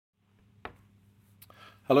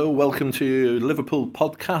Hello, welcome to Liverpool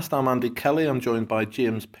podcast. I'm Andy Kelly. I'm joined by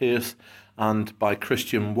James Pearce and by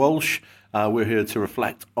Christian Walsh. We're here to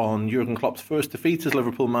reflect on Jurgen Klopp's first defeat as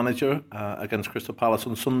Liverpool manager against Crystal Palace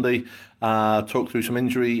on Sunday, talk through some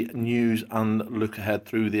injury news and look ahead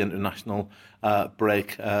through the international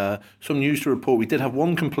break. Some news to report. We did have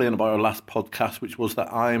one complaint about our last podcast, which was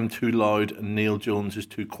that I'm too loud and Neil Jones is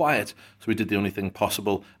too quiet. So we did the only thing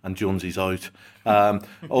possible and Jonesy's out.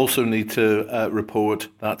 Also need to report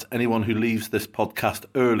that anyone who leaves this podcast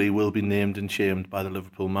early will be named and shamed by the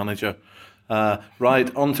Liverpool manager.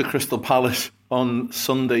 Right, on to Crystal Palace on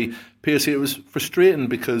Sunday. Piercy, it was frustrating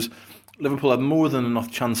because Liverpool had more than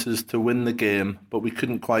enough chances to win the game, but we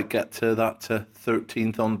couldn't quite get to that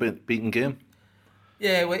 13th unbeaten game.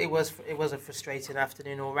 Yeah, it was a frustrating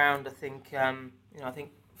afternoon all round. I think I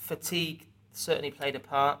think fatigue certainly played a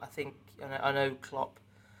part. I know Klopp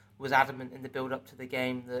was adamant in the build up to the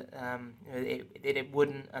game that it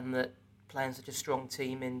wouldn't, and that playing such a strong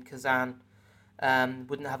team in Kazan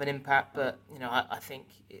wouldn't have an impact, but I think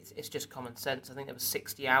it's just common sense. I think there was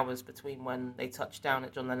 60 hours between when they touched down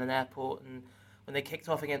at John Lennon Airport and when they kicked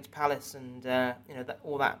off against Palace, and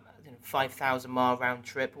all that 5,000 mile round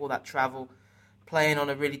trip, all that travel, playing on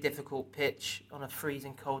a really difficult pitch on a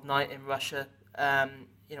freezing cold night in Russia.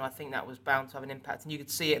 I think that was bound to have an impact, and you could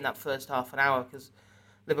see it in that first half an hour because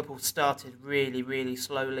Liverpool started really, really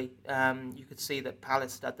slowly. You could see that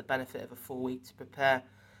Palace had the benefit of a full week to prepare.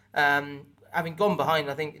 Having gone behind,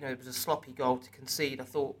 I think it was a sloppy goal to concede. I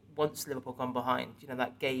thought once Liverpool gone behind,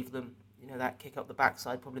 that gave them that kick up the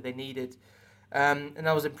backside probably they needed, and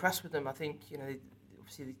I was impressed with them. I think they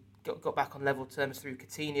obviously got back on level terms through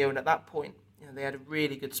Coutinho, and at that point they had a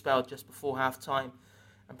really good spell just before half time,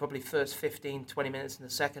 and probably first 15-20 minutes in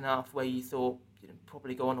the second half where you thought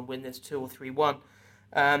probably go on and win this 2 or 3-1,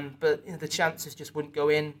 but the chances just wouldn't go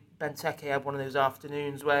in. Benteke had one of those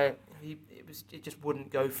afternoons where it just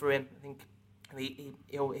wouldn't go for him. I think he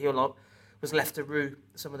was left to rue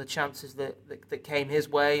some of the chances that came his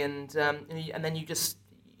way, and then you just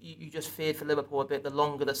feared for Liverpool a bit the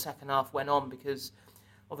longer the second half went on, because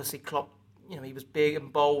obviously Klopp, he was big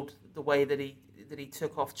and bold the way that he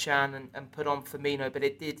took off Chan and put on Firmino, but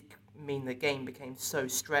it did mean the game became so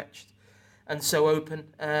stretched and so open,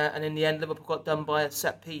 and in the end Liverpool got done by a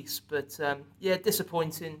set piece. But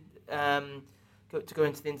disappointing to go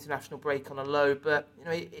into the international break on a low, but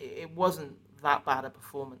it wasn't that bad a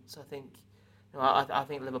performance. I think I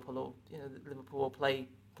think Liverpool will play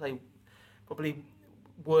probably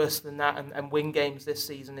worse than that and win games this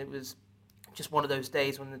season. It was just one of those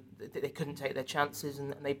days when they couldn't take their chances,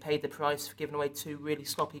 and they paid the price for giving away 2 really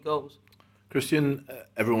sloppy goals. Christian,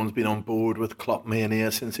 everyone's been on board with Klopp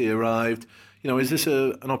mania since he arrived. Is this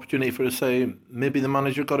an opportunity for us to say maybe the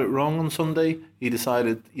manager got it wrong on Sunday? He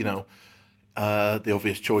decided, the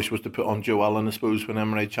obvious choice was to put on Joe Allen, I suppose, when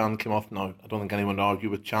Emre Can came off. No, I don't think anyone would argue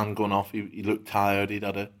with Can going off. He looked tired. He'd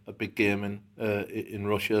had a big game in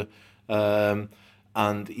Russia.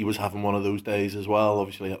 And he was having one of those days as well,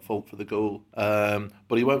 obviously at fault for the goal.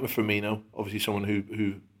 But he went with Firmino, obviously someone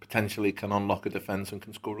who potentially can unlock a defence and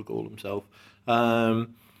can score a goal himself. Are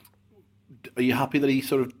you happy that he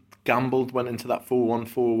sort of gambled, went into that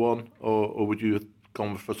 4-1-4-1, or would you have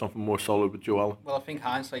gone for something more solid with Joe Allen? Well, I think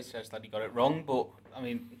hindsight says that he got it wrong, but I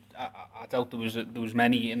mean, I doubt there was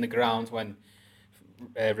many in the ground when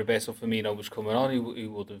Roberto Firmino was coming on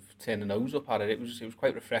who would have turned the nose up at it. It was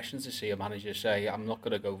quite refreshing to see a manager say, I'm not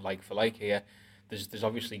going to go like for like here. There's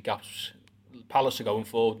obviously gaps. Palace are going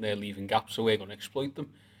forward and they're leaving gaps, so we're going to exploit them.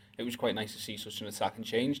 It was quite nice to see such an attacking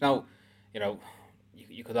change. Now,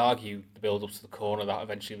 you could argue the build up to the corner that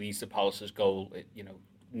eventually leads to Palace's goal,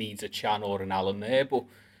 needs a Chan or an Allen there, but at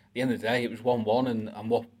the end of the day it was 1-1, and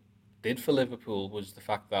what did for Liverpool was the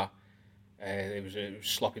fact that it was a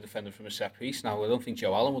sloppy defender from a set piece. Now, I don't think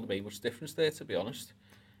Joe Allen would have made much difference there, to be honest.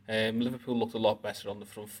 Liverpool looked a lot better on the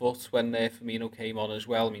front foot when Firmino came on as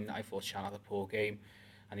well. I mean, I thought Chan had a poor game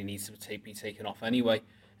and he needs to be taken off anyway.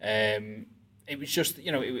 It was just,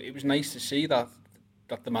 it was nice to see that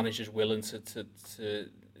the manager's willing to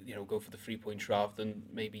go for the 3 points rather than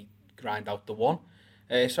maybe grind out the one.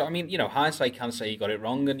 So, I mean, hindsight can say he got it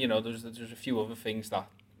wrong, and, there's a few other things that,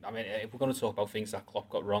 I mean, if we're going to talk about things that Klopp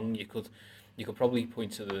got wrong, you could probably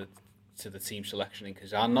point to the team selection in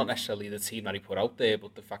Kazan, not necessarily the team that he put out there,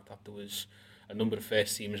 but the fact that there was a number of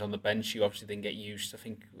first teamers on the bench who obviously didn't get used. I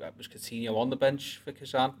think that was Coutinho on the bench for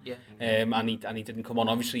Kazan, and he didn't come on.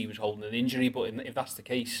 Obviously, he was holding an injury, but if that's the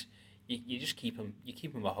case, you just keep him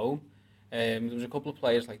at home. There was a couple of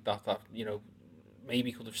players like that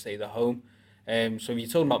maybe could have stayed at home. So if you're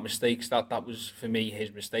talking about mistakes, that was for me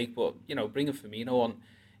his mistake. But bringing Firmino on,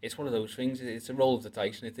 it's one of those things. It's a roll of the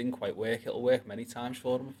dice, and it didn't quite work. It'll work many times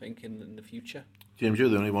for them, I think, in the future. James, you're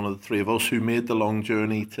the only one of the three of us who made the long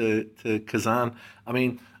journey to Kazan. I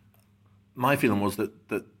mean, my feeling was that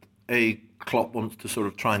Klopp wants to sort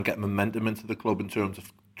of try and get momentum into the club in terms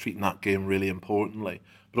of treating that game really importantly,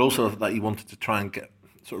 but also that he wanted to try and get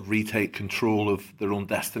sort of retake control of their own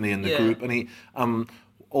destiny in the group. And he,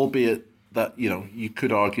 albeit that you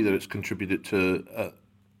could argue that it's contributed to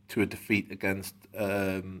a defeat against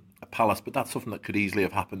a Palace, but that's something that could easily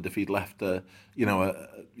have happened if he'd left a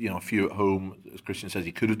few at home, as Christian says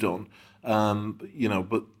he could have done.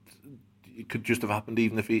 But it could just have happened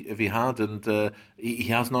even if he had, and he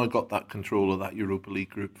has now got that control of that Europa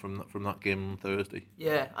League group from that game on Thursday.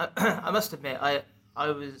 Yeah, I must admit, I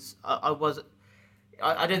don't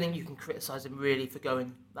think you can criticise him really for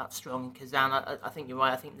going that strong in Kazan. I think you're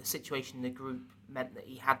right. I think the situation in the group meant that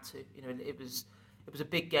he had to. It was a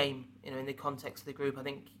big game. In the context of the group, I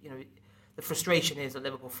think the frustration is that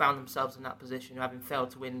Liverpool found themselves in that position, having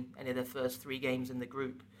failed to win any of their first 3 games in the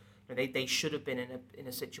group. They should have been in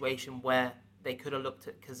a situation where they could have looked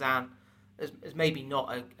at Kazan as maybe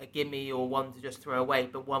not a gimme or one to just throw away,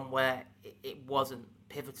 but one where it wasn't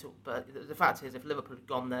pivotal. But the fact is, if Liverpool had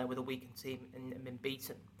gone there with a weakened team and been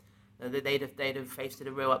beaten, they'd have faced a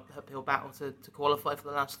real uphill battle to qualify for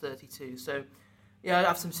the last 32. So yeah, I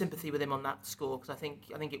have some sympathy with him on that score, because I think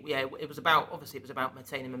it was about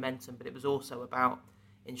maintaining momentum, but it was also about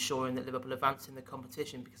ensuring that Liverpool advanced in the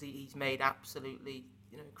competition, because he's made absolutely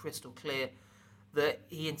crystal clear that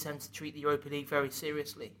he intends to treat the Europa League very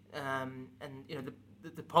seriously. And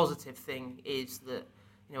the positive thing is that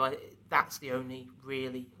that's the only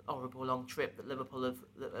really horrible long trip that Liverpool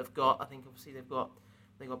have got. I think obviously they've got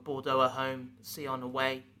Bordeaux at home, Sion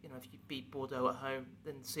away. If you beat Bordeaux at home,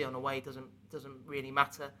 then Sion away doesn't really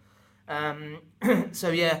matter. So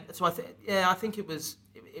yeah, that's why I think it was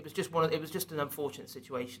just an unfortunate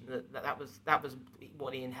situation that was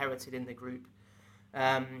what he inherited in the group.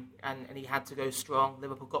 And he had to go strong.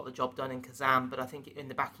 Liverpool got the job done in Kazan, but I think in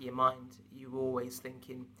the back of your mind, you're always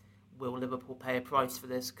thinking, will Liverpool pay a price for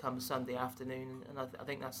this come Sunday afternoon? And I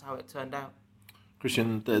think that's how it turned out.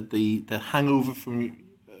 Christian, the hangover from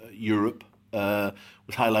Europe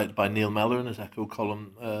was highlighted by Neil Mellor in his Echo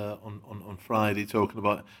column on Friday, talking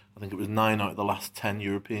about, I think it was 9 out of the last 10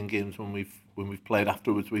 European games when we've played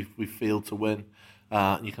afterwards, we've failed to win.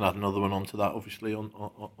 And you can add another one onto that, obviously,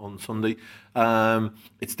 on Sunday.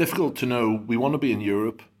 It's difficult to know. We want to be in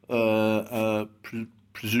Europe,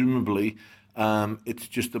 presumably. It's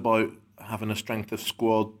just about having a strength of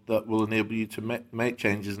squad that will enable you to make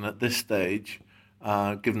changes. And at this stage,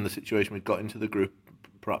 given the situation we've got into the group,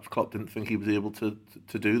 perhaps Klopp didn't think he was able to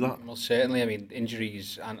do that. Well, certainly. I mean,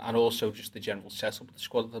 injuries and also just the general setup of the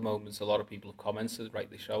squad at the moment. A lot of people have commented,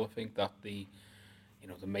 rightly so, I think, that the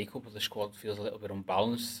makeup of the squad feels a little bit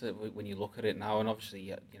unbalanced when you look at it now. And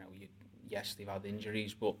obviously, yes, they've had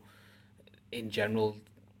injuries, but in general,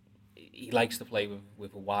 he likes to play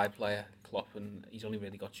with a wide player, Klopp, and he's only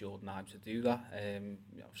really got Jordan Ibe to do that.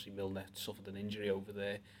 Obviously, Milner suffered an injury over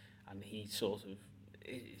there, and he sort of,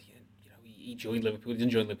 he joined Liverpool. He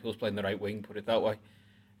didn't join Liverpool, playing the right wing, put it that way.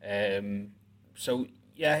 So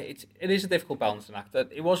yeah, it is a difficult balancing act.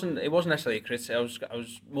 It wasn't necessarily a critique. I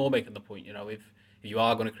was more making the point, if you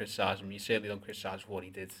are going to criticise him, you certainly don't criticise what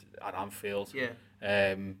he did at Anfield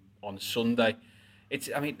on Sunday.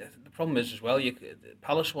 The problem is as well,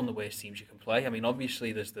 Palace are one of the worst teams you can play. I mean,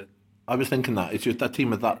 obviously there's the... I was thinking that. It's just that team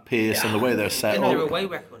with that pace and the way they're set up. Their away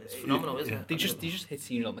record is phenomenal, isn't it? They just hit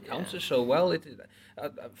teams on the counter so well.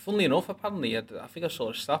 Funnily enough, apparently, I think I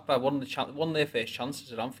saw a stat by one of their first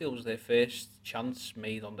chances at Anfield was their first chance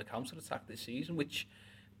made on the counter-attack this season, which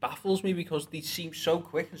baffles me because they seem so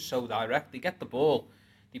quick and so direct. They get the ball,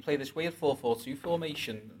 they play this weird 4-4-2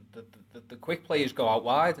 formation. The quick players go out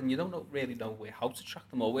wide, and you don't really know how to track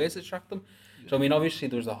them or where to track them. Yeah. So I mean, obviously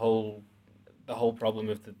there was the whole problem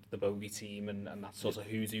with the bogey team and that sort of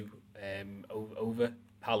hoodoo over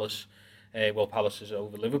Palace. Palace is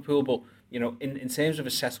over Liverpool, but in terms of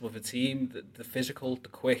a setup of a team, the physical, the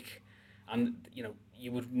quick, and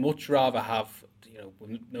you would much rather have,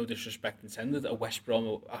 with no disrespect intended, a West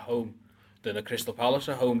Brom at home than a Crystal Palace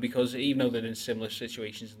at home, because even though they're in similar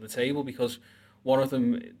situations in the table, because one of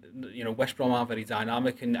them, West Brom are very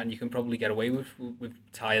dynamic and you can probably get away with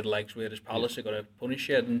tired legs, whereas Palace are going to punish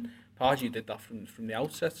you, and Pardew did that from the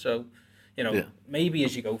outset. So, maybe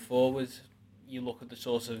as you go forward, you look at the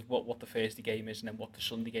sort of what the Thursday game is and then what the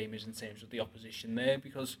Sunday game is in terms of the opposition there,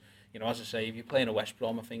 because, as I say, if you're playing a West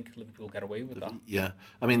Brom, I think Liverpool get away with that. Yeah,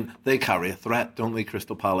 I mean, they carry a threat, don't they,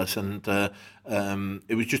 Crystal Palace? And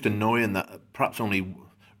it was just annoying that perhaps only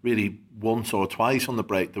really once or twice on the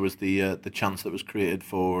break there was the chance that was created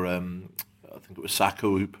for I think it was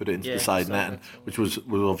Sacco who put it into the side net, which was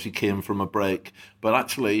obviously came from a break. But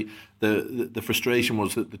actually, the frustration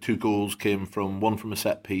was that the 2 goals came from one from a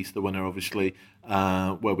set piece, the winner obviously,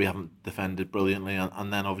 where we haven't defended brilliantly,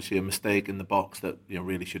 and then obviously a mistake in the box that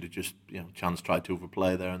really should have just Chance tried to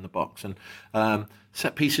overplay there in the box. And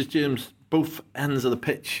set pieces, James, both ends of the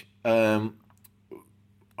pitch are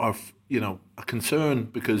a concern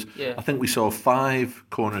because I think we saw 5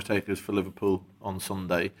 corner takers for Liverpool on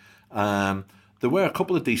Sunday. There were a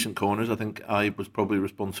couple of decent corners. I think I was probably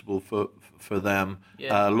responsible for them.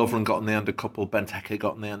 Lovren got in the end a couple. Benteke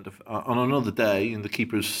got in the end on another day, and the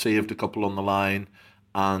keepers saved a couple on the line.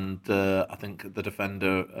 And I think the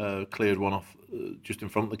defender cleared one off just in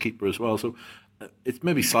front of the keeper as well. So it's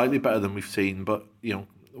maybe slightly better than we've seen, but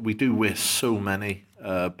we do waste so many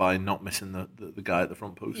by not missing the guy at the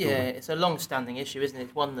front post. Yeah, it's a long-standing issue, isn't it?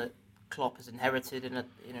 It's one that Klopp has inherited, and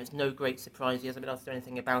it's no great surprise he hasn't been able to do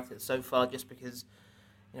anything about it so far. Just because,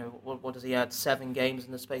 what does he had 7 games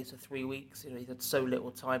in the space of 3 weeks? He's had so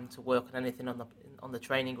little time to work on anything on the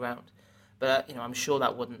training ground. But I'm sure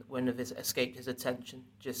that wouldn't have escaped his attention.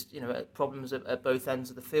 Just problems at both ends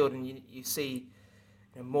of the field, and you see.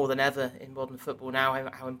 More than ever in modern football now,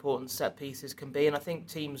 how important set pieces can be, and I think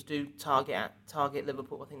teams do target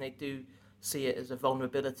Liverpool. I think they do see it as a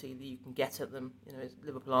vulnerability that you can get at them.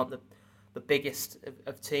 Liverpool aren't the biggest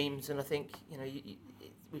of teams, and I think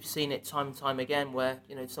we've seen it time and time again where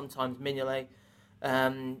sometimes Mignolet,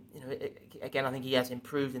 again I think he has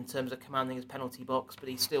improved in terms of commanding his penalty box, but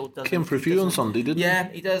he still doesn't. Came for a few on Sunday, didn't he? Yeah,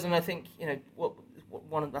 he does, and I think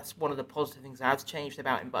that's one of the positive things that has changed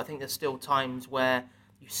about him. But I think there's still times where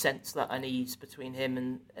you sense that unease between him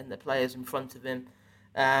and the players in front of him,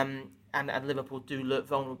 and Liverpool do look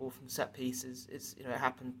vulnerable from set pieces. It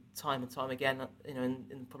happened time and time again.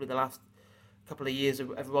 In probably the last couple of years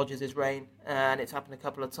of Rodgers' reign, and it's happened a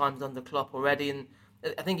couple of times under Klopp already. And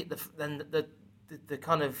I think the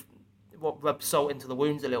kind of what rubs salt into the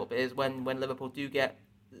wounds a little bit is when Liverpool do get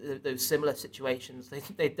those similar situations,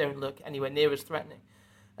 they don't look anywhere near as threatening.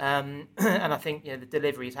 And I think the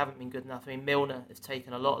deliveries haven't been good enough. I mean, Milner has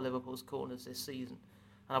taken a lot of Liverpool's corners this season,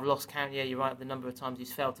 and I've lost count. Yeah, you're right. The number of times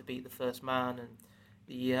he's failed to beat the first man, and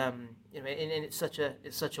it's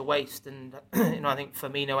such a waste. And I think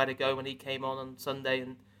Firmino had a go when he came on Sunday,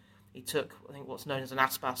 and he took what's known as an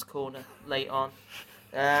Aspas corner late on.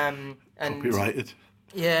 And copyrighted.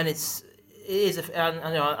 Yeah, and it is, and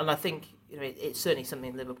I think it's certainly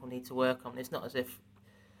something Liverpool need to work on. It's not as if.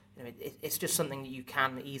 It's just something that you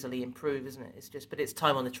can easily improve, isn't it? But it's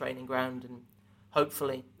time on the training ground, and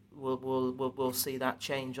hopefully we'll see that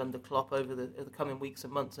change under Klopp over the coming weeks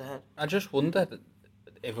and months ahead. I just wonder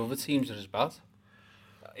if other teams are as bad.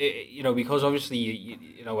 Because obviously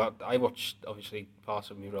I watched obviously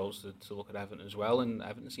part of my roles to look at Everton as well, and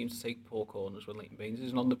Everton seems to take poor corners when Leighton Baines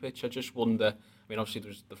isn't on the pitch. I just wonder. I mean, obviously there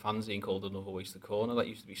was the fanzine called Another Wasted Corner that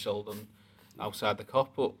used to be sold on outside the Kop,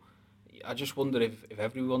 but. I just wonder if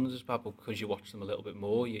everyone's as bad, but because you watch them a little bit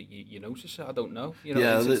more, you notice it. I don't know.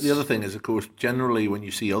 The other thing is, of course, generally when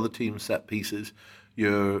you see other teams set pieces,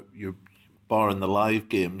 you're barring the live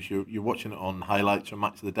games, you're watching it on highlights or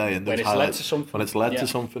match of the day, and those highlights when it's led to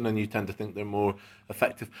something, and you tend to think they're more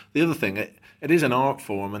effective. The other thing, it is an art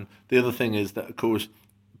form, and the other thing is that, of course,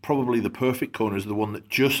 probably the perfect corner is the one that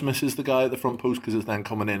just misses the guy at the front post because it's then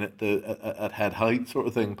coming in at head height sort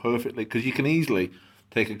of thing perfectly, because you can easily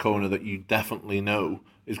take a corner that you definitely know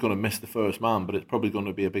is going to miss the first man, but it's probably going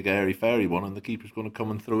to be a big airy-fairy one, and the keeper's going to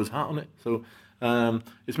come and throw his hat on it. So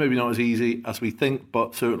it's maybe not as easy as we think,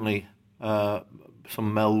 but certainly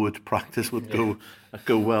some Melwood practice would go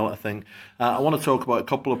well, I think. I want to talk about a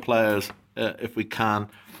couple of players, if we can.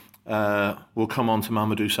 We'll come on to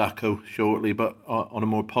Mamadou Sakho shortly, but on a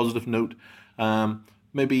more positive note,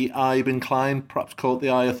 maybe Ibe Klein perhaps caught the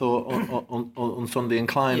eye, I thought, on Sunday. And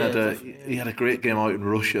Klein he had a great game out in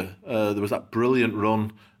Russia. There was that brilliant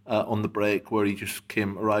run on the break where he just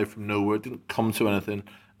arrived from nowhere, didn't come to anything.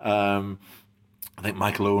 I think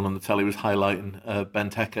Michael Owen on the telly was highlighting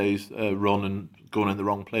Benteke's run and going in the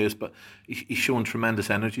wrong place, but he's shown tremendous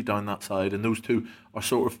energy down that side, and those two are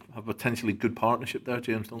sort of have a potentially good partnership there,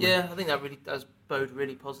 James, don't they? Yeah, I think that really does bode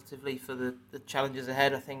really positively for the challenges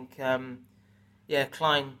ahead. I think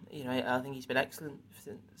Klein, I think he's been excellent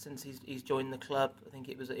since he's joined the club. I think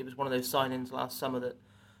it was one of those signings last summer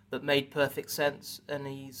that made perfect sense, and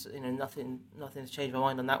he's nothing's changed my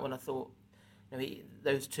mind on that one. I thought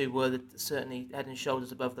those two were certainly head and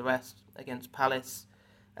shoulders above the rest against Palace.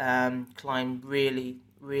 Klein really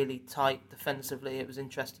tight defensively. It was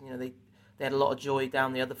interesting. They had a lot of joy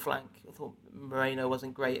down the other flank. I thought Moreno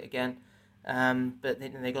wasn't great again. But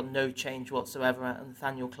they got no change whatsoever out of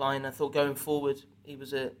Nathaniel Klein. I thought going forward,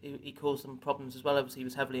 he caused them problems as well. Obviously, he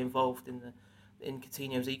was heavily involved in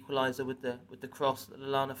Coutinho's equaliser with the cross that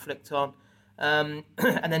Lallana flicked on. And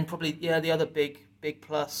then probably the other big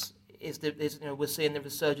plus is we're seeing the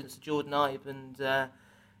resurgence of Jordan Ibe, and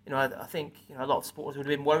I think a lot of supporters would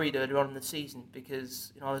have been worried earlier on in the season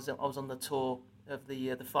because I was on the tour of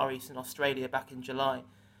the Far East in Australia back in July.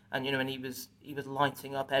 And and he was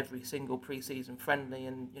lighting up every single pre-season friendly,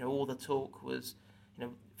 and all the talk was,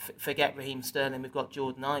 forget Raheem Sterling, we've got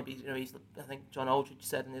Jordan Ibe. He's I think John Aldridge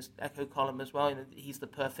said in his Echo column as well. He's the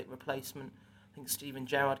perfect replacement. I think Steven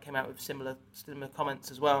Gerrard came out with similar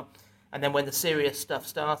comments as well. And then when the serious stuff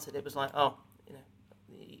started, it was like,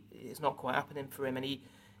 it's not quite happening for him, and he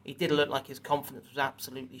did look like his confidence was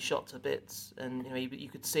absolutely shot to bits, and you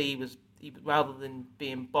could see he rather than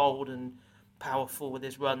being bold and powerful with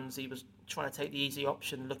his runs, he was trying to take the easy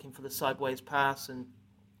option, looking for the sideways pass, and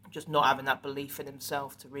just not having that belief in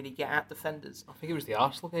himself to really get at defenders. I think it was the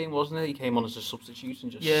Arsenal game, wasn't it? He came on as a substitute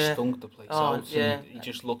and just stunk the place out. Yeah. And he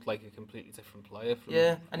just looked like a completely different player.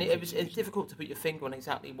 And it's difficult to put your finger on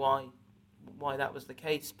exactly why that was the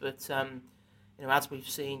case. But as we've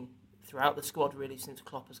seen throughout the squad, really since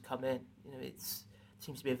Klopp has come in, it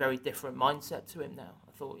seems to be a very different mindset to him now.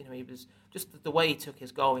 I thought he was just the way he took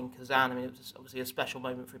his goal in Kazan. I mean, it was obviously a special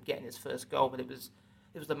moment for him getting his first goal, but it was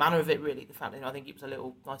the manner of it, really. The fact that I think it was a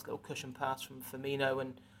nice little cushion pass from Firmino,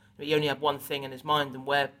 and he only had one thing in his mind, and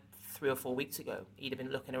where 3 or 4 weeks ago he'd have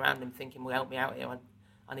been looking around him thinking, well, help me out here,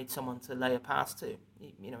 I need someone to lay a pass to.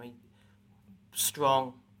 He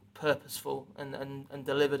strong, purposeful, and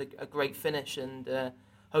delivered a great finish, and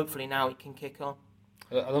hopefully now he can kick on.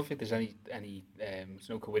 I don't think there's any it's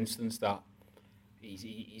no coincidence that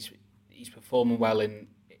he's performing well in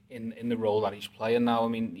the role that he's playing now. I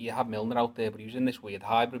mean, you had Milner out there, but he was in this weird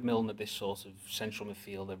hybrid Milner, this sort of central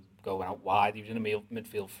midfielder going out wide. He was in a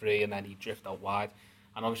midfield three, and then he'd drift out wide.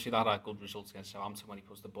 And obviously that had good results against Southampton when he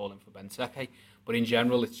puts the ball in for Benteke. But in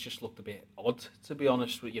general, it's just looked a bit odd, to be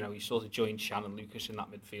honest. He sort of joined Shannon Lucas in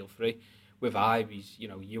that midfield three. With Ibe,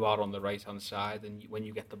 you are on the right-hand side, and when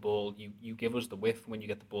you get the ball, you give us the width. When you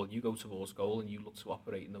get the ball, you go towards goal, and you look to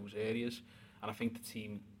operate in those areas. And I think the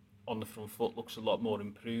team on the front foot looks a lot more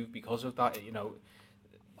improved because of that.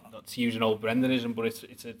 Not to use an old Brendanism, but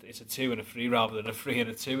it's a 2 and a 3 rather than a 3 and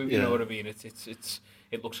a 2. If you know what I mean.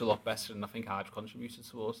 It looks a lot better, and I think Ibe contributed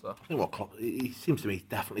towards that. I think he seems to me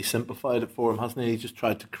definitely simplified it for him, hasn't he? He just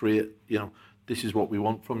tried to create, this is what we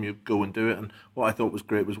want from you, go and do it. And what I thought was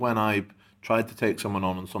great was when Ibe tried to take someone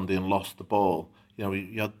on and somebody and lost the ball,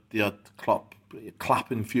 you had Klopp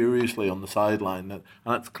clapping furiously on the sideline, and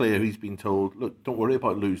that's clear. He's been told, look, don't worry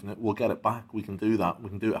about losing it, we'll get it back, we can do that, we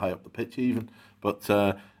can do it high up the pitch even, but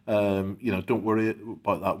don't worry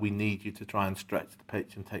about that, we need you to try and stretch the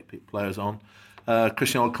pitch and take players on.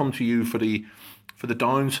 Christian, I'll come to you for the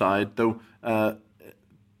downside, though.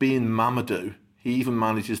 Being Mamadou, he even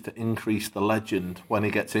manages to increase the legend when he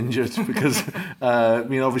gets injured because,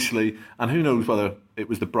 obviously, and who knows whether it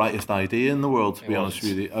was the brightest idea in the world, to be honest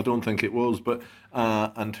with you. I don't think it was, but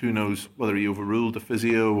and who knows whether he overruled the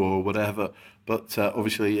physio or whatever, but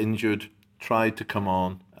obviously injured, tried to come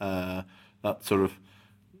on. That sort of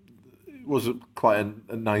was quite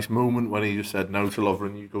a nice moment when he just said no to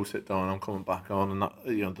Lovren, you go sit down, I'm coming back on, and that,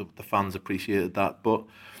 the fans appreciated that, but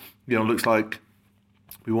looks like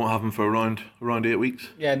we won't have him for around 8 weeks.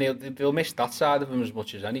 Yeah, and they'll miss that side of him as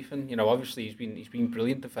much as anything. Obviously he's been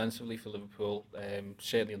brilliant defensively for Liverpool,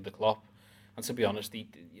 certainly under Klopp. And to be honest, he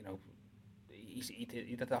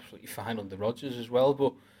did absolutely fine under Rodgers as well.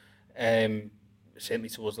 But certainly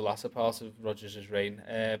towards the latter part of Rodgers' reign.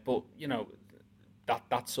 But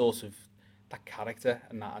that sort of that character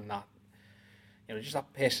and that just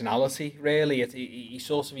that personality, really.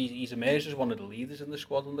 He's emerged as one of the leaders in the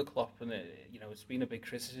squad under Klopp, and it's been a big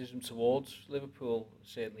criticism towards Liverpool,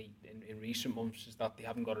 certainly in recent months, is that they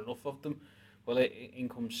haven't got enough of them. Well, in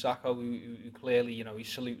comes Saka, who clearly, he's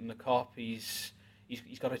saluting the cop. He's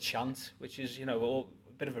got a chant, which is a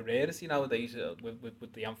bit of a rarity nowadays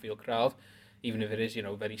with the Anfield crowd, even if it is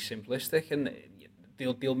very simplistic, and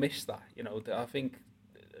they'll miss that. I think,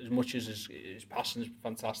 as much as his passing's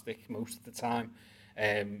fantastic most of the time,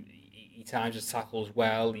 he times his tackles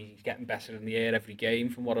well, he's getting better in the air every game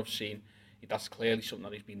from what I've seen. That's clearly something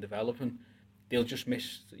that he's been developing. They'll just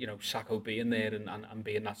miss, Sacco being there and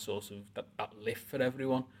being that sort of that lift for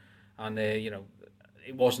everyone. And it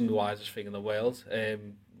wasn't the wisest thing in the world.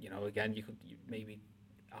 Again, you maybe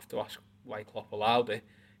have to ask why Klopp allowed it,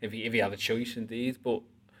 if he had a choice indeed. But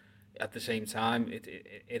at the same time,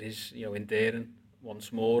 it is endearing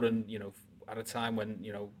once more, and at a time when,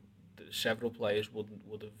 you know, several players would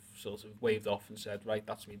have sort of waved off and said, right,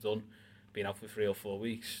 that's me done, been out for 3 or 4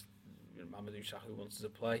 weeks. Mamadou Sakho wants to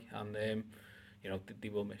play, and you know, they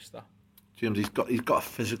will miss that. James, he's got a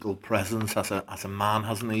physical presence as a man,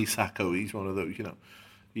 hasn't he? Sakho, he's one of those, you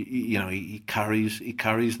know, he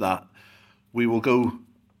carries that. We will go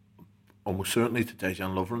almost certainly to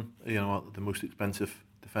Dejan Lovren, you know, the most expensive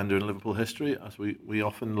defender in Liverpool history, as we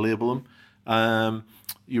often label him.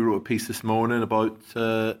 You wrote a piece this morning about,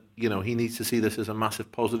 you know, he needs to see this as a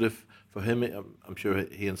massive positive for him. I'm sure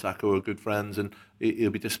he and Sakho are good friends, and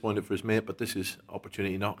he'll be disappointed for his mate, but this is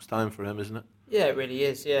opportunity knocks time for him, isn't it? Yeah, it really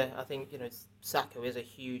is. Yeah, I think, you know, Sakho is a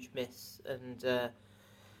huge miss, and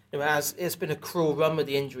you know, it's been a cruel run with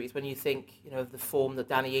the injuries. When you think, you know, of the form that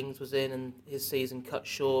Danny Ings was in and his season cut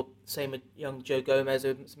short, same with young Joe Gomez,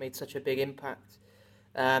 who's made such a big impact,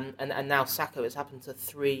 and now Sakho has happened to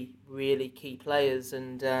 3 really key players,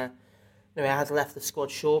 and you know, he has left the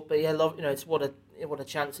squad short. But yeah, you know, it's what a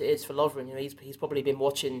chance it is for Lovren. You know, he's probably been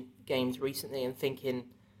watching games recently and thinking,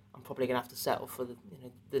 I'm probably going to have to settle for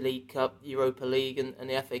the League Cup, Europa League, and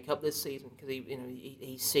the FA Cup this season, because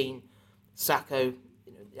he's seen Sakho,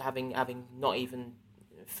 you know, having not even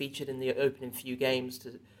featured in the opening few games,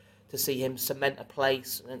 to see him cement a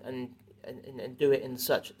place and do it in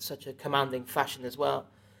such a commanding fashion as well.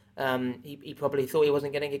 He probably thought he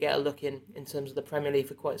wasn't going to get a look in terms of the Premier League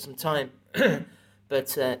for quite some time, but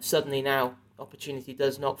suddenly now opportunity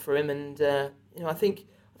does knock for him, and you know, I think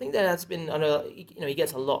there has been, I know, you know, he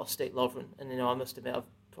gets a lot of stick, Lovren, and you know, I must admit I've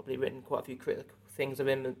probably written quite a few critical things of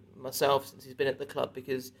him myself since he's been at the club,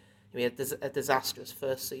 because he had a disastrous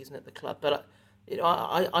first season at the club. But you know,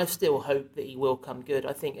 I still hope that he will come good.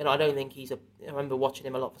 I think, and I don't think I remember watching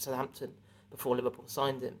him a lot for Southampton before Liverpool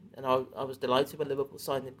signed him, and I was delighted when Liverpool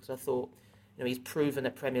signed him, because I thought, you know, he's proven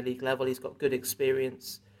at Premier League level, he's got good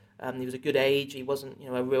experience. He was a good age. He wasn't, you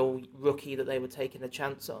know, a real rookie that they were taking a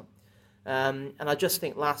chance on. And I just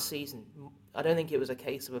think last season, I don't think it was a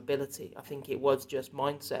case of ability. I think it was just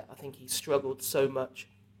mindset. I think he struggled so much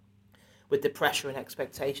with the pressure and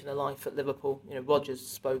expectation of life at Liverpool. You know, Rodgers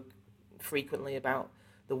spoke frequently about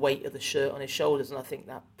the weight of the shirt on his shoulders, and I think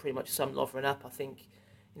that pretty much summed Lovren up. I think,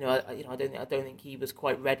 I don't think he was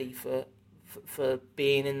quite ready for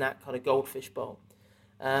being in that kind of goldfish bowl.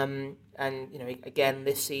 And you know, again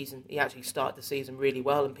this season, he actually started the season really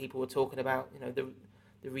well, and people were talking about, you know,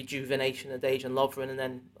 the rejuvenation of Dejan Lovren, and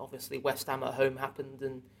then obviously West Ham at home happened,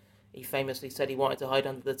 and he famously said he wanted to hide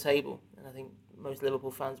under the table, and I think most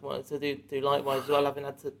Liverpool fans wanted to do likewise as well, having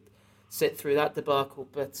had to sit through that debacle.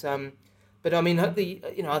 But I mean, I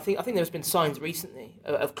think there's been signs recently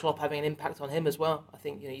of Klopp having an impact on him as well. I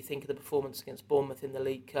think, you know, you think of the performance against Bournemouth in the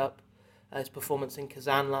League Cup, his performance in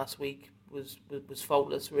Kazan last week was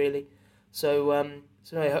faultless, really. So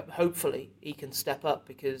hopefully he can step up,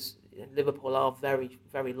 because you know, Liverpool are very,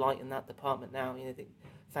 very light in that department now. You know,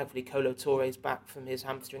 thankfully Kolo Touré's back from his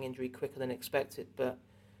hamstring injury quicker than expected, but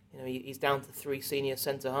you know, he's down to 3 senior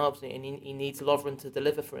centre halves, and he needs Lovren to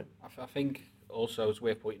deliver for him. I think also it's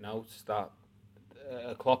worth pointing out that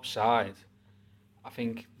a Klopp side, I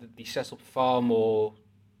think they set up far more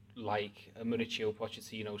like a Mauricio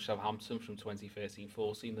Pochettino Southampton from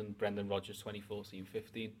 2013-14 than Brendan Rodgers 2014-15.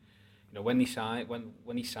 You know, when he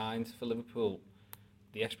signed for Liverpool,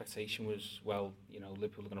 the expectation was, well, you know,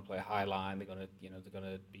 Liverpool are going to play a high line. They're going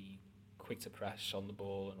to be quick to press on the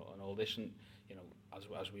ball and all this. And you know,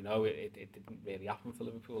 as we know, it didn't really happen for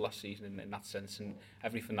Liverpool last season in that sense. And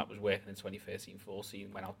everything that was working in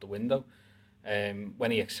 2013-14 went out the window.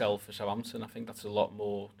 When he excelled for Southampton, I think that's a lot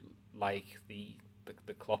more like the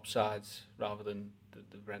Klopp sides rather than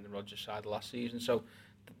the Brendan Rodgers side last season. So,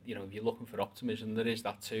 you know, if you're looking for optimism, there is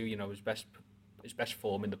that too. You know, his best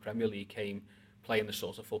form in the Premier League came playing the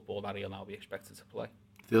sort of football that he'll now be expected to play.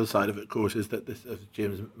 The other side of it, of course, is that this, as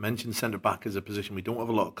James mentioned, centre back is a position we don't have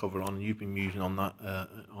a lot of cover on. You've been musing on that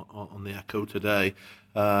on the Echo today.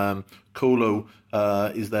 Kolo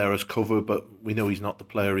is there as cover, but we know he's not the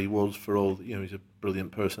player he was for all. You know, he's a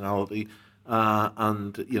brilliant personality.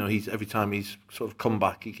 And you know, every time he's sort of come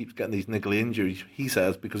back, he keeps getting these niggly injuries. He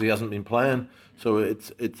says because he hasn't been playing, so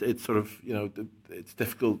it's sort of, you know, it's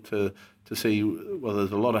difficult to see whether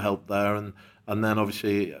there's a lot of help there, and then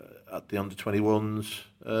obviously at the under-21s,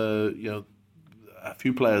 you know, a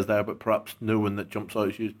few players there, but perhaps no one that jumps out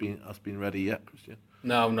at you has been ready yet, Christian.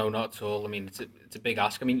 No, not at all. I mean, it's a big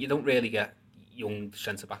ask. I mean, you don't really get young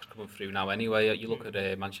centre-backs coming through now anyway. You look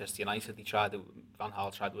at Manchester United, Van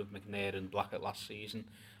Gaal tried with McNair and Blackett last season,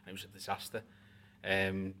 and it was a disaster.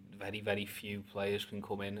 Very, very few players can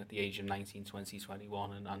come in at the age of 19, 20,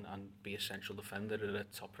 21 and be a central defender at a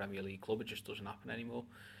top Premier League club. It just doesn't happen anymore.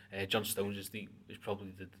 John Stones is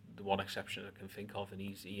probably the one exception I can think of, and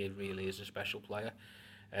he really is a special player.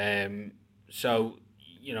 So,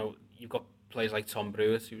 you've got players like Tom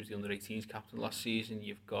Brewitt, who was the under-18s captain last season.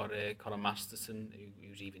 You've got Conor Masterson,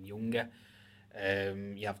 who's even younger.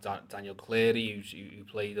 You have Daniel Cleary, who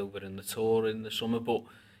played over in the Tour in the summer, but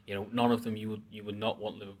none of them you would not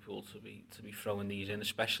want Liverpool to be throwing these in,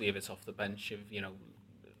 especially if it's off the bench.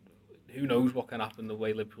 Who knows what can happen the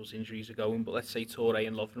way Liverpool's injuries are going, but let's say Toure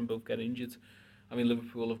and Lovren both get injured. I mean,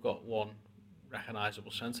 Liverpool have got one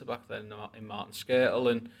recognisable centre-back there in Martin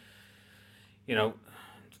Skrtel, and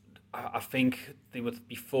I think they would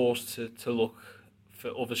be forced to look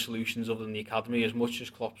for other solutions other than the academy, as much as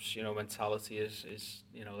Klopp's mentality is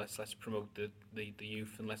let's promote the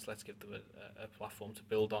youth and let's give them a platform to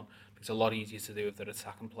build on. It's a lot easier to do if they're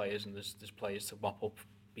attacking players and there's players to mop up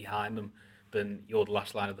behind them than you're the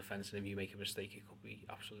last line of defence, and if you make a mistake it could be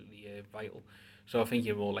absolutely vital. So I think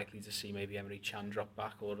you're more likely to see maybe Emre Can drop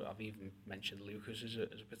back, or I've even mentioned Lucas as a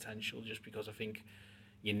potential, just because I think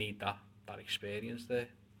you need that experience there.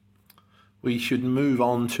 We should move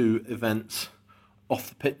on to events off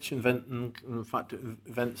the pitch, in fact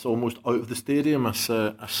events almost out of the stadium, as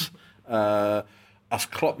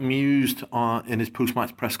Klopp mused in his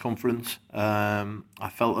post-match press conference. I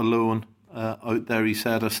felt alone out there, he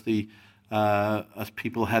said, as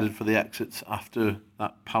people headed for the exits after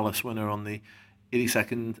that Palace winner on the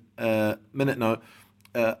 82nd minute. Now,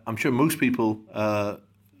 I'm sure most people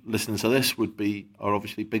listening to this are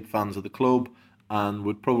obviously big fans of the club and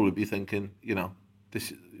would probably be thinking,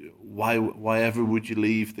 this. Why ever would you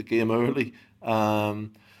leave the game early?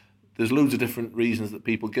 There's loads of different reasons that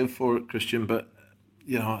people give for it, Christian, but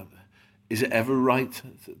is it ever right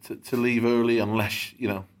to leave early unless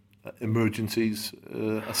emergencies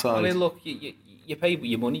aside? I mean, look, you pay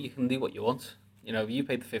your money, you can do what you want. If you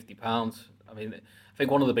paid the £50, I mean, I think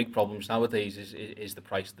one of the big problems nowadays is the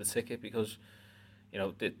price of the ticket, because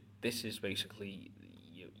this is basically.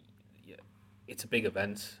 It's a big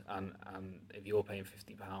event, and if you're paying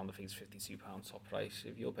 £50, I think it's £52 top price.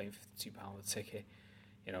 If you're paying £52 a ticket,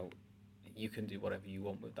 you can do whatever you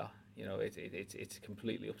want with that. It's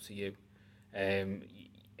completely up to you.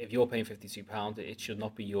 If you're paying £52, it should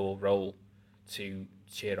not be your role to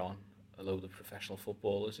cheer on a load of professional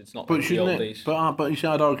footballers. It's not like the old days. But you see,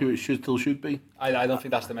 I'd argue it still should be. I don't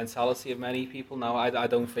think that's the mentality of many people now. I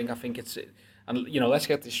think it's. And, let's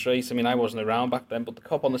get this straight. I mean, I wasn't around back then, but the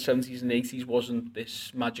Kop on the 70s and 80s wasn't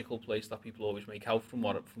this magical place that people always make out from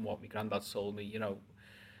what my granddad told me,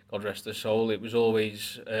 God rest his soul. It was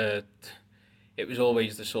always the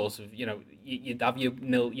sort of, you'd have your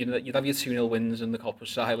 2-0 wins and the Kop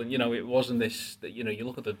was silent. It wasn't this, that, you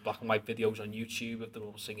look at the black and white videos on YouTube of them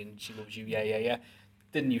all singing "She Loves You, yeah, yeah, yeah."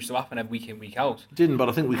 Didn't used to happen every week in, week out. It didn't, but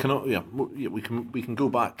I think we can go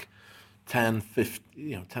back 10,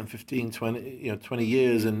 15, 20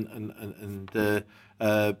 years and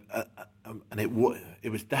it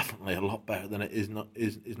was definitely a lot better than it is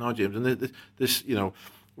now, James. And this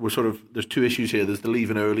there's two issues here. There's the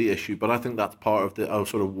leaving early issue, but I think that's part of our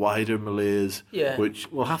sort of wider malaise, which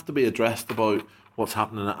will have to be addressed about what's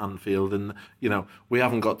happening at Anfield. And we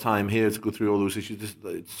haven't got time here to go through all those issues.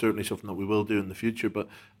 It's certainly something that we will do in the future, but.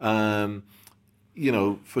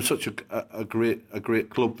 For such a great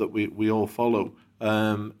club that we all follow,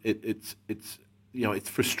 it's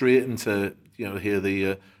frustrating to hear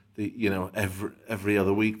the every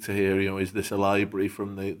other week to hear is this a library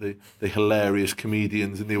from the hilarious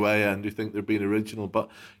comedians in the away end who think they're being original, but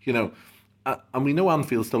and we know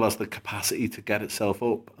Anfield still has the capacity to get itself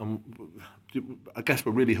up, and I guess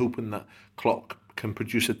we're really hoping that Klopp can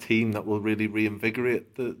produce a team that will really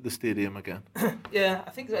reinvigorate the stadium again. Yeah, I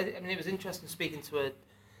think. I mean, it was interesting speaking to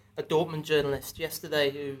a Dortmund journalist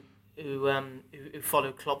yesterday who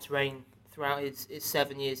followed Klopp's reign throughout his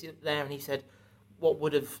 7 years there, and he said what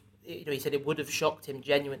would have, he said it would have shocked him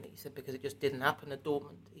genuinely. He said because it just didn't happen at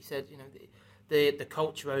Dortmund. He said the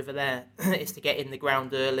culture over there is to get in the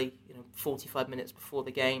ground early, 45 minutes before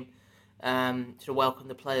the game. To welcome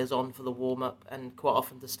the players on for the warm-up, and quite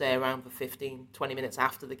often to stay around for 15, 20 minutes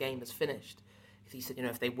after the game has finished. Because he said,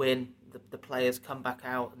 if they win, the players come back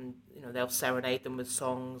out and, they'll serenade them with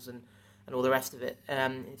songs and all the rest of it.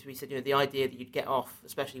 So he said, the idea that you'd get off,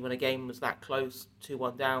 especially when a game was that close,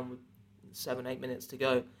 2-1 down with 7-8 minutes to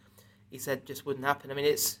go, he said just wouldn't happen. I mean,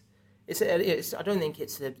 it's I don't think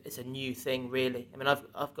it's a new thing, really. I mean,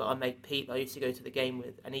 I've got a mate, Pete, that I used to go to the game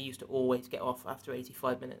with, and he used to always get off after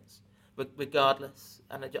 85 minutes. Regardless,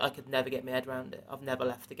 and I could never get my head around it. I've never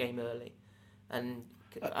left the game early. and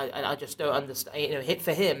I just don't understand. You know,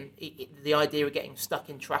 for him, the idea of getting stuck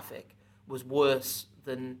in traffic was worse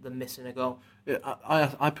than missing a goal. Yeah,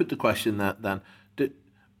 I put the question that then,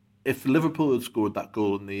 if Liverpool had scored that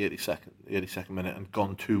goal in the 82nd minute and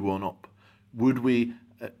gone 2-1 up, would we,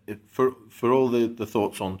 for all the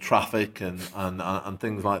thoughts on traffic and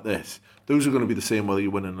things like this, those are going to be the same whether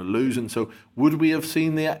you're winning or losing. So would we have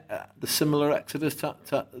seen the similar exodus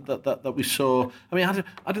that we saw? I mean,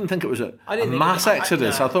 I didn't think it was a mass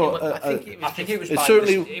exodus. I thought. I think it was.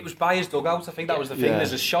 It was by his dugout. I think that was the thing. Yeah.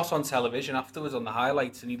 There's a shot on television afterwards on the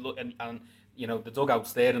highlights, and he look and you know the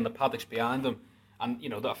dugout's there and the paddocks behind him. And, you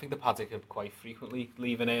know, I think the paddock are quite frequently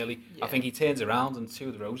leaving early. Yeah. I think he turns around and 2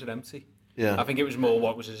 of the rows are empty. Yeah. I think it was more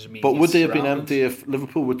what was his immediate But would they have been empty if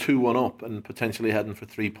Liverpool were 2-1 up and potentially heading for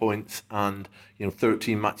 3 points and, you know,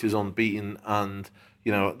 13 matches unbeaten? And,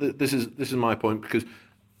 you know, this is my point, because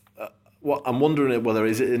what I'm wondering whether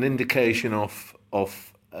is it an indication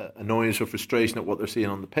of annoyance or frustration at what they're seeing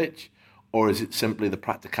on the pitch, or is it simply the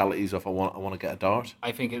practicalities of I want to get a dart?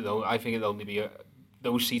 I think it'll only be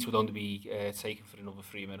those seats would only be taken for another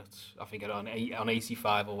 3 minutes. I think on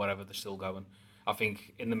 85 or whatever they're still going. I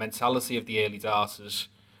think in the mentality of the early darters,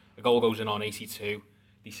 the goal goes in on 82.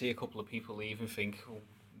 They see a couple of people leave and think, oh,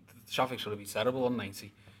 the traffic's going to be terrible on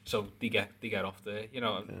 90. So they get off there. You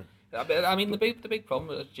know, yeah. I mean the big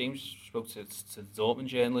problem. James spoke to the Dortmund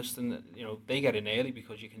journalist, and you know they get in early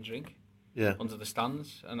because you can drink. Yeah. Under the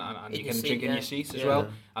stands, and you can drink in your seats as well,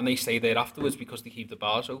 and they stay there afterwards because they keep the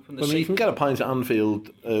bars open. You can get a pint at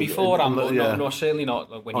Anfield before. No, certainly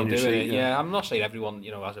not when you're doing it. Yeah, I'm not saying everyone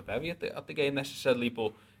has a bevy at the game necessarily,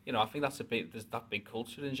 but I think there's that big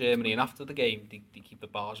culture in Germany, and after the game they keep the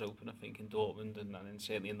bars open. I think in Dortmund and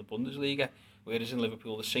certainly in the Bundesliga. Whereas in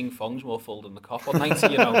Liverpool, the Sing Fong's more full than the Kop on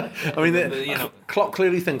 90, I mean, Klopp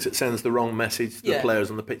clearly thinks it sends the wrong message to the players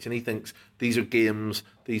on the pitch, and he thinks these are games,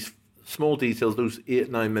 these small details, those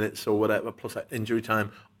 8-9 minutes or whatever, plus that injury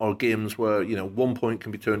time, are games where 1 point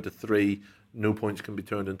can be turned to 3, no points can be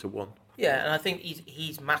turned into 1. Yeah, and I think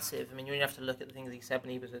he's massive. I mean, you have to look at the things he said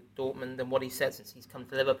when he was at Dortmund and what he said since he's come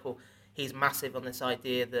to Liverpool. He's massive on this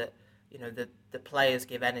idea that the players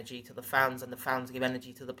give energy to the fans and the fans give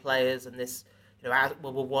energy to the players, and this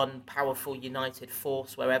we're one powerful united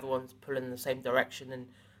force where everyone's pulling in the same direction,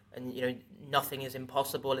 and nothing is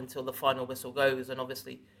impossible until the final whistle goes. And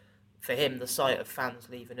obviously, for him, the sight of fans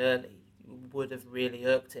leaving early would have really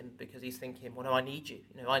irked him, because he's thinking, well, no, I need you.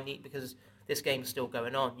 Because this game's still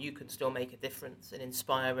going on. You can still make a difference and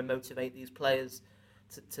inspire and motivate these players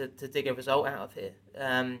to dig a result out of here.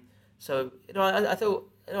 So I thought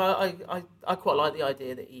I quite like the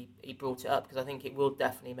idea that he brought it up, because I think it will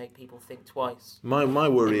definitely make people think twice. My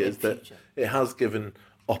worry is that it has given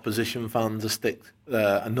opposition fans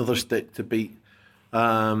another stick to beat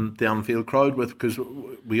the Anfield crowd with, because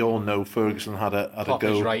we all know Ferguson had a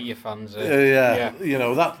go. Right, your fans. Yeah,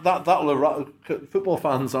 that'll football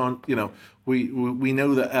fans aren't. We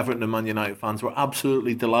know that Everton and Man United fans were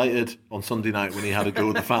absolutely delighted on Sunday night when he had a go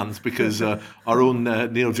with the fans, because our own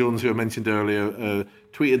Neil Jones, who I mentioned earlier,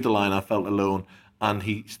 tweeted the line "I felt alone," and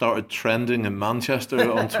he started trending in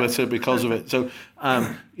Manchester on Twitter because of it. So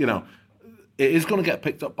it is going to get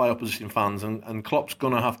picked up by opposition fans, and Klopp's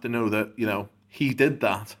going to have to know that he did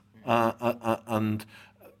that, and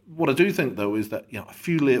what I do think though is that a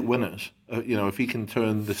few late winners, if he can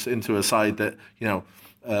turn this into a side that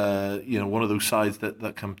one of those sides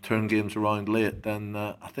that can turn games around late, then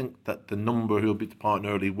I think that the number who'll beat the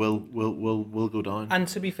partner early will go down. And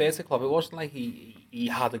to be fair to Klopp, it wasn't like he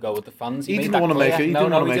had to go with the fans. He didn't want to make a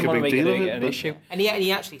big deal of it. An issue. And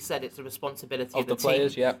he actually said it's the responsibility of the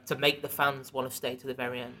players, team to make the fans want to stay to the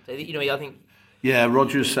very end. I think. Yeah,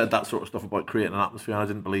 Rodgers said that sort of stuff about creating an atmosphere, and I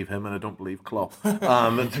didn't believe him, and I don't believe Klopp,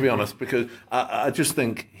 and to be honest, because I just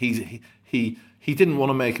think he didn't want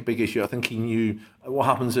to make a big issue. I think he knew what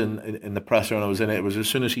happens in the presser, and I was in it. It was as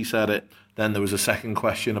soon as he said it, then there was a second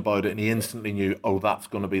question about it, and he instantly knew, oh, that's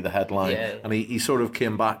going to be the headline. Yeah. And he sort of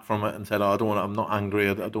came back from it and said, oh, I'm not angry,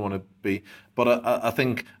 I don't want to be. But I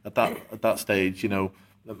think at that stage,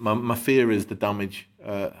 my fear is the damage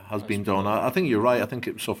has been done. I think you're right. I think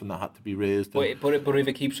it was something that had to be raised. But if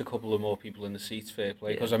it keeps a couple of more people in the seats, fair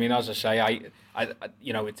play. Because I mean, as I say,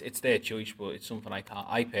 it's their choice, but it's something I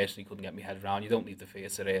personally couldn't get my head around. You don't leave the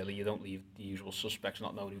theatre early. You don't leave the usual suspects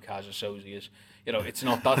not knowing who Kaiser Soze is. It's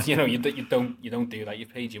not that. You don't do that.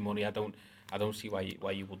 You've paid your money. I don't see why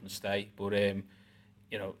you wouldn't stay. But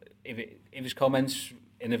if his comments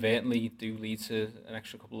inadvertently do lead to an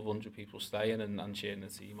extra couple of 100 people staying and cheering the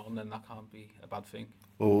team on, then that can't be a bad thing.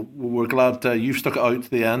 Well, we're glad you've stuck it out to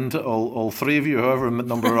the end, all three of you, however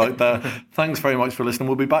number are out there. Thanks very much for listening.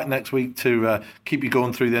 We'll be back next week to keep you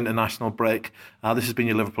going through the international break. This has been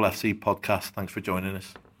your Liverpool FC podcast. Thanks for joining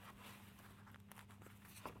us.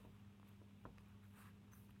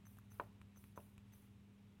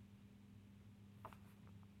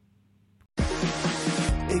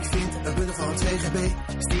 Ik vind een bundel van 2 GB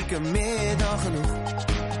stiekem meer dan genoeg.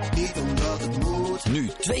 Niet omdat het moet. Nu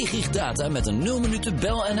 2 gig data met een 0 minuten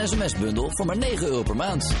bel- en sms-bundel voor maar €9 per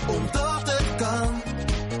maand. Omdat het kan.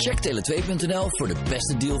 Check tele2.nl voor de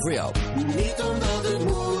beste deal voor jou. Niet omdat het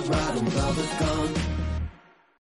moet, maar omdat het kan.